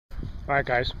Alright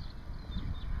guys,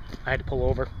 I had to pull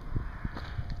over.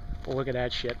 Well, look at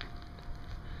that shit.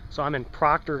 So I'm in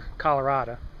Proctor,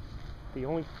 Colorado. The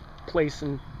only place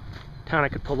in town I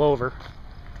could pull over.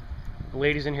 The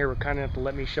ladies in here were kind enough to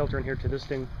let me shelter in here till this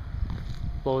thing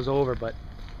blows over, but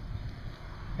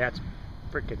that's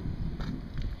freaking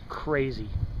crazy.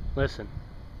 Listen.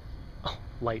 Oh,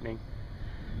 lightning.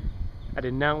 I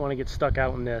did not want to get stuck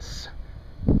out in this.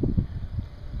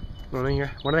 One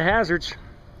of the hazards.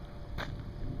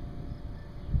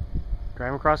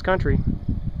 Driving across country.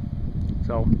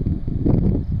 So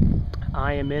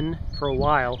I am in for a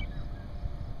while.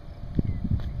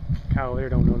 Cow there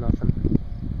don't know nothing.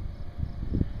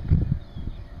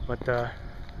 But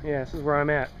yeah, this is where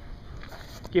I'm at.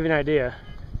 Give you an idea.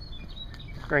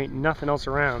 There ain't nothing else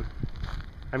around.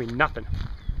 I mean nothing.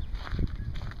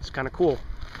 It's kind of cool.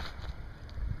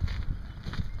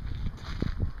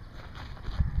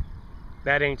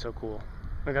 That ain't so cool.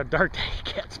 Look how dark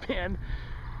that gets, man.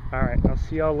 Alright, I'll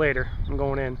see y'all later. I'm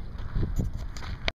going in.